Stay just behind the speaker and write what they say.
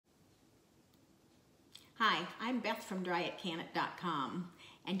Hi, I'm Beth from dryitcanit.com,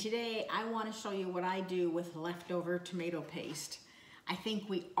 and today I want to show you what I do with leftover tomato paste. I think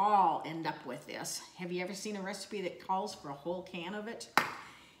we all end up with this. Have you ever seen a recipe that calls for a whole can of it?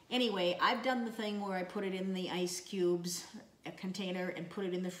 Anyway, I've done the thing where I put it in the ice cubes, a container, and put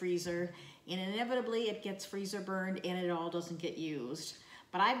it in the freezer, and inevitably it gets freezer burned and it all doesn't get used.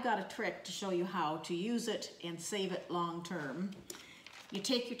 But I've got a trick to show you how to use it and save it long term. You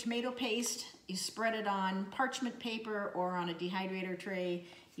take your tomato paste, you spread it on parchment paper or on a dehydrator tray,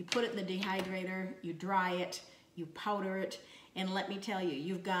 you put it in the dehydrator, you dry it, you powder it, and let me tell you,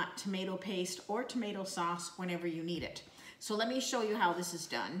 you've got tomato paste or tomato sauce whenever you need it. So let me show you how this is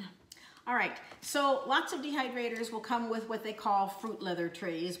done. All right, so lots of dehydrators will come with what they call fruit leather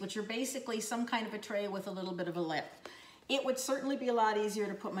trays, which are basically some kind of a tray with a little bit of a lip. It would certainly be a lot easier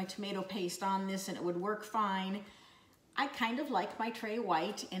to put my tomato paste on this and it would work fine. I kind of like my tray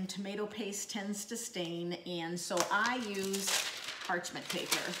white, and tomato paste tends to stain, and so I use parchment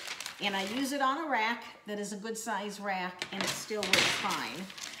paper. And I use it on a rack that is a good size rack, and it still works fine.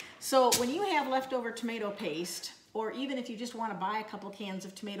 So when you have leftover tomato paste, or even if you just want to buy a couple cans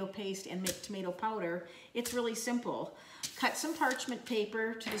of tomato paste and make tomato powder, it's really simple. Cut some parchment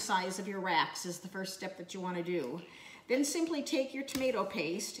paper to the size of your racks is the first step that you want to do. Then simply take your tomato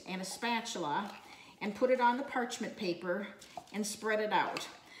paste and a spatula and put it on the parchment paper and spread it out.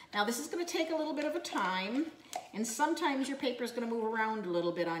 Now this is going to take a little bit of a time, and sometimes your paper is going to move around a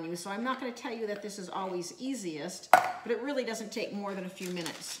little bit on you, so I'm not going to tell you that this is always easiest, but it really doesn't take more than a few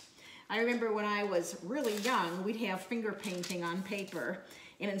minutes. I remember when I was really young, we'd have finger painting on paper,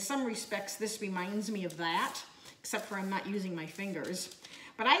 and in some respects this reminds me of that, except for I'm not using my fingers.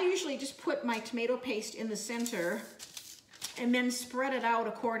 But I usually just put my tomato paste in the center and then spread it out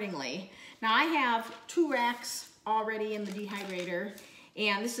accordingly. Now I have 2 racks already in the dehydrator,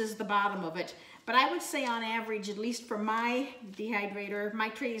 and this is the bottom of it. But I would say on average, at least for my dehydrator, my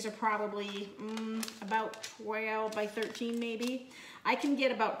trays are probably about 12 by 13 maybe. I can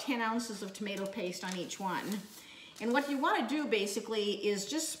get about 10 ounces of tomato paste on each one. And what you want to do basically is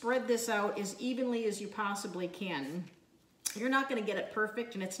just spread this out as evenly as you possibly can. You're not going to get it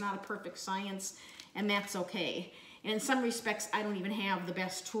perfect, and it's not a perfect science, and that's okay. And in some respects, I don't even have the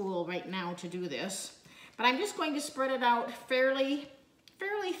best tool right now to do this. But I'm just going to spread it out fairly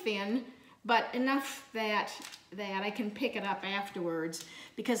thin, but enough that I can pick it up afterwards.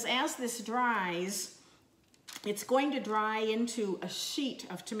 Because as this dries, it's going to dry into a sheet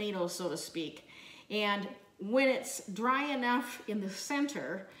of tomatoes, so to speak. And when it's dry enough in the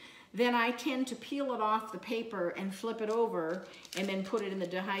center, then I tend to peel it off the paper and flip it over and then put it in the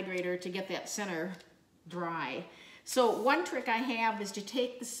dehydrator to get that center dry. So one trick I have is to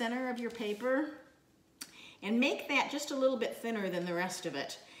take the center of your paper and make that just a little bit thinner than the rest of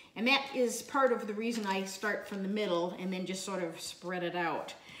it. And that is part of the reason I start from the middle and then just sort of spread it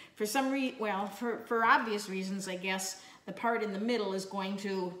out. For for obvious reasons, I guess, the part in the middle is going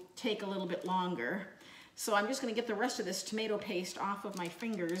to take a little bit longer. So I'm just going to get the rest of this tomato paste off of my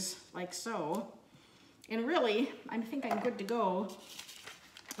fingers, like so. And really, I think I'm good to go.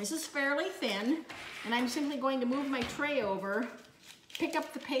 This is fairly thin, and I'm simply going to move my tray over, pick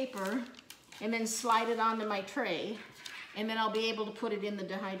up the paper, and then slide it onto my tray, and then I'll be able to put it in the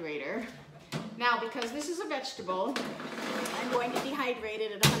dehydrator. Now, because this is a vegetable, I'm going to dehydrate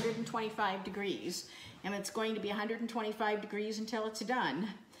it at 125 degrees, and it's going to be 125 degrees until it's done.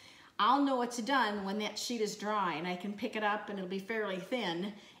 I'll know it's done when that sheet is dry, and I can pick it up, and it'll be fairly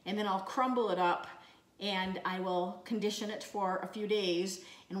thin, and then I'll crumble it up, and I will condition it for a few days,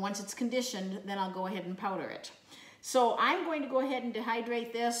 and once it's conditioned, then I'll go ahead and powder it. So I'm going to go ahead and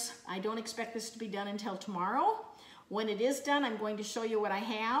dehydrate this. I don't expect this to be done until tomorrow. When it is done, I'm going to show you what I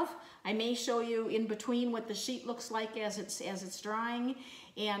have. I may show you in between what the sheet looks like as it's drying,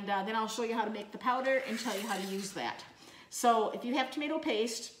 and then I'll show you how to make the powder and tell you how to use that. So if you have tomato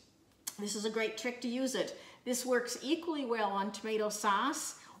paste, this is a great trick to use it. This works equally well on tomato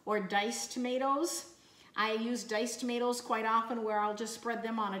sauce or diced tomatoes. I use diced tomatoes quite often where I'll just spread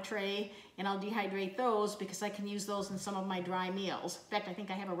them on a tray and I'll dehydrate those because I can use those in some of my dry meals. In fact, I think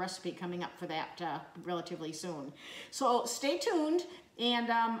I have a recipe coming up for that relatively soon. So stay tuned,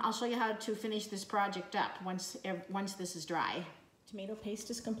 and I'll show you how to finish this project up once this is dry. Tomato paste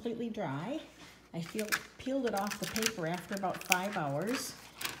is completely dry. I peeled it off the paper after about 5 hours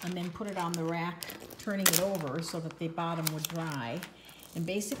and then put it on the rack, turning it over so that the bottom would dry. And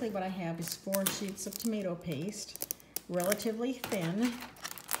basically what I have is 4 sheets of tomato paste, relatively thin,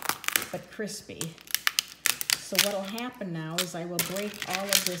 but crispy. So what will happen now is I will break all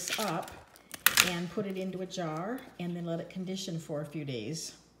of this up and put it into a jar and then let it condition for a few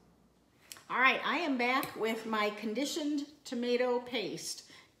days. All right, I am back with my conditioned tomato paste,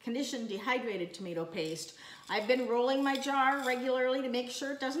 conditioned dehydrated tomato paste. I've been rolling my jar regularly to make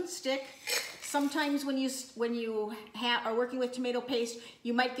sure it doesn't stick. Sometimes when you are working with tomato paste,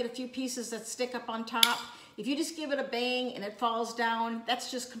 you might get a few pieces that stick up on top. If you just give it a bang and it falls down,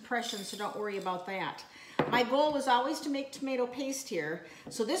 that's just compression, so don't worry about that. My goal was always to make tomato paste here.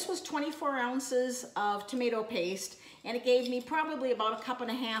 So this was 24 ounces of tomato paste, and it gave me probably about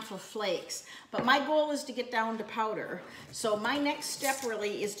 1.5 cups of flakes. But my goal is to get down to powder. So my next step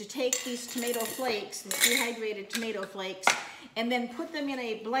really is to take these tomato flakes, these dehydrated tomato flakes, and then put them in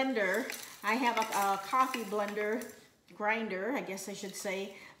a blender. I have a coffee blender, grinder, I guess I should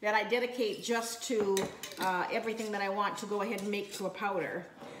say, that I dedicate just to everything that I want to go ahead and make to a powder.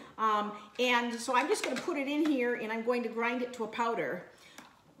 And so I'm just going to put it in here and I'm going to grind it to a powder.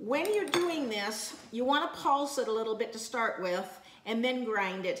 When you're doing this, you want to pulse it a little bit to start with and then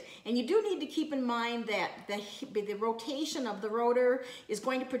grind it. And you do need to keep in mind that the rotation of the rotor is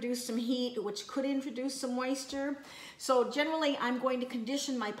going to produce some heat, which could introduce some moisture. So generally, I'm going to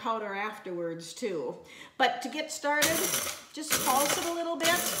condition my powder afterwards too. But to get started, just pulse it a little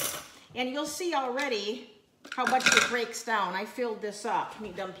bit and you'll see already how much it breaks down. I filled this up. I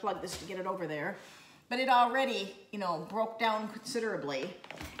need to unplug this to get it over there. But it already, broke down considerably.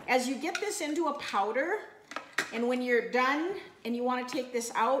 As you get this into a powder, and when you're done and you want to take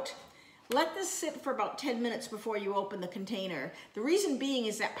this out, let this sit for about 10 minutes before you open the container. The reason being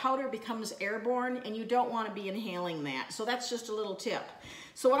is that powder becomes airborne and you don't want to be inhaling that. So that's just a little tip.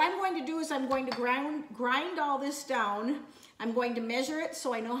 So what I'm going to do is I'm going to grind all this down. I'm going to measure it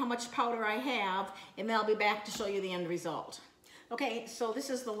so I know how much powder I have, and then I'll be back to show you the end result. Okay, so this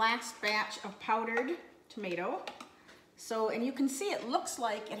is the last batch of powdered tomato. So, and you can see it looks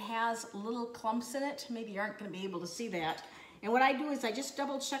like it has little clumps in it. Maybe you aren't going to be able to see that. And what I do is I just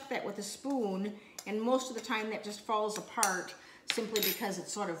double check that with a spoon, and most of the time that just falls apart simply because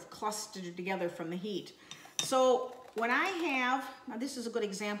it's sort of clustered together from the heat. So when I have, now this is a good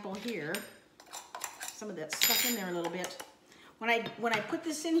example here, some of that stuck in there a little bit. When I put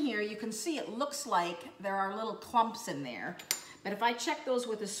this in here, you can see it looks like there are little clumps in there. But if I check those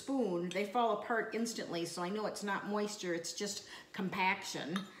with a spoon, they fall apart instantly, so I know it's not moisture, it's just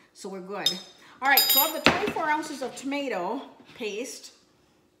compaction, so we're good. All right, so of the 24 ounces of tomato paste,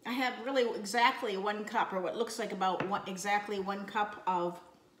 I have really exactly 1 cup, or what looks like about exactly 1 cup of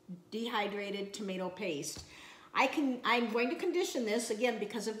dehydrated tomato paste. I'm going to condition this, again,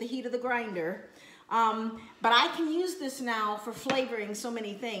 because of the heat of the grinder. But I can use this now for flavoring so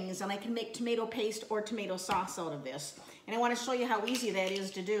many things, and I can make tomato paste or tomato sauce out of this. And I want to show you how easy that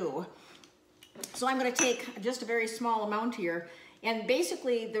is to do. So I'm going to take just a very small amount here. And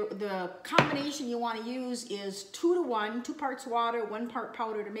basically, the combination you want to use is 2 to 1, 2 parts water, 1 part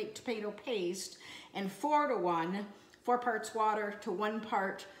powder to make tomato paste, and 4 to 1, 4 parts water to 1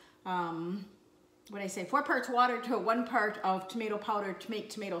 part, 4 parts water to 1 part of tomato powder to make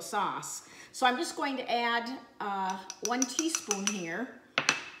tomato sauce. So I'm just going to add 1 teaspoon here,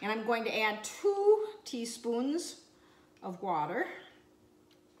 and I'm going to add 2 teaspoons of water.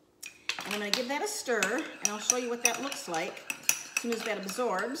 And I'm going to give that a stir, and I'll show you what that looks like as soon as that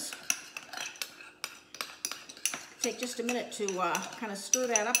absorbs. Take just a minute to kind of stir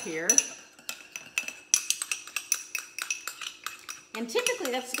that up here. And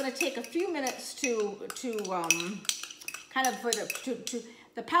typically that's going to take a few minutes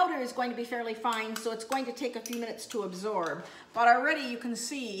the powder is going to be fairly fine, so it's going to take a few minutes to absorb. But already you can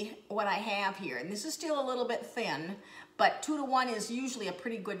see what I have here. And this is still a little bit thin, but 2 to 1 is usually a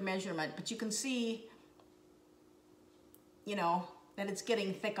pretty good measurement. But you can see, that it's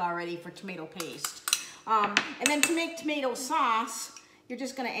getting thick already for tomato paste. And then to make tomato sauce, you're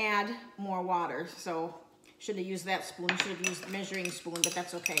just going to add more water. So should have used that spoon, should have used the measuring spoon, but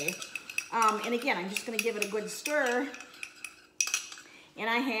that's okay. And again, I'm just going to give it a good stir. And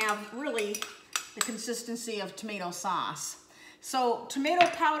I have really the consistency of tomato sauce. So tomato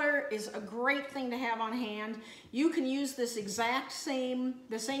powder is a great thing to have on hand. You can use this the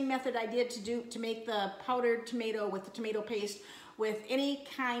same method I did to make the powdered tomato with the tomato paste with any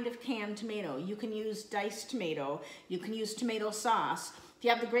kind of canned tomato. You can use diced tomato. You can use tomato sauce. If you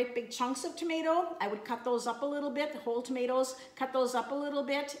have the great big chunks of tomato, I would cut those up a little bit, the whole tomatoes, cut those up a little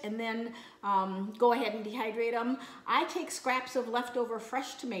bit, and then go ahead and dehydrate them. I take scraps of leftover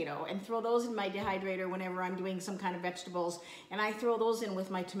fresh tomato and throw those in my dehydrator whenever I'm doing some kind of vegetables, and I throw those in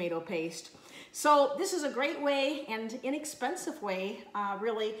with my tomato paste. So this is a great way and inexpensive way,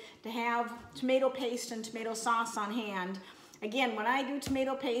 really, to have tomato paste and tomato sauce on hand. Again, when I do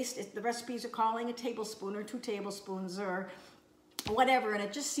tomato paste, the recipes are calling a tablespoon or 2 tablespoons, or whatever, and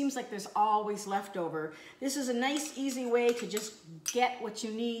it just seems like there's always leftover. This is a nice, easy way to just get what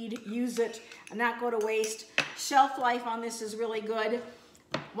you need, use it, and not go to waste. Shelf life on this is really good.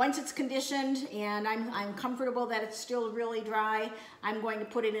 Once it's conditioned and I'm comfortable that it's still really dry, I'm going to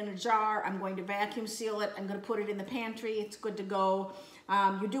put it in a jar. I'm going to vacuum seal it. I'm going to put it in the pantry. It's good to go.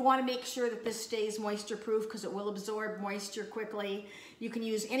 You do want to make sure that this stays moisture proof because it will absorb moisture quickly. You can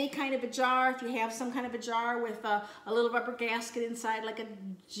use any kind of a jar. If you have some kind of a jar with a little rubber gasket inside, like a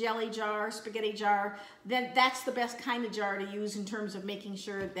jelly jar, spaghetti jar, then that's the best kind of jar to use in terms of making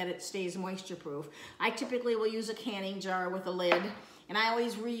sure that it stays moisture proof. I typically will use a canning jar with a lid. And I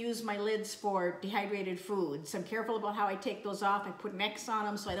always reuse my lids for dehydrated foods. I'm careful about how I take those off. I put an X on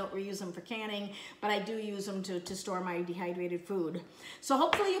them so I don't reuse them for canning, but I do use them to store my dehydrated food. So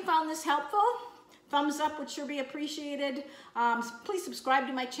hopefully you found this helpful. Thumbs up would sure be appreciated. Please subscribe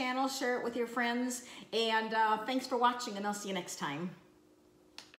to my channel, share it with your friends, and thanks for watching, and I'll see you next time.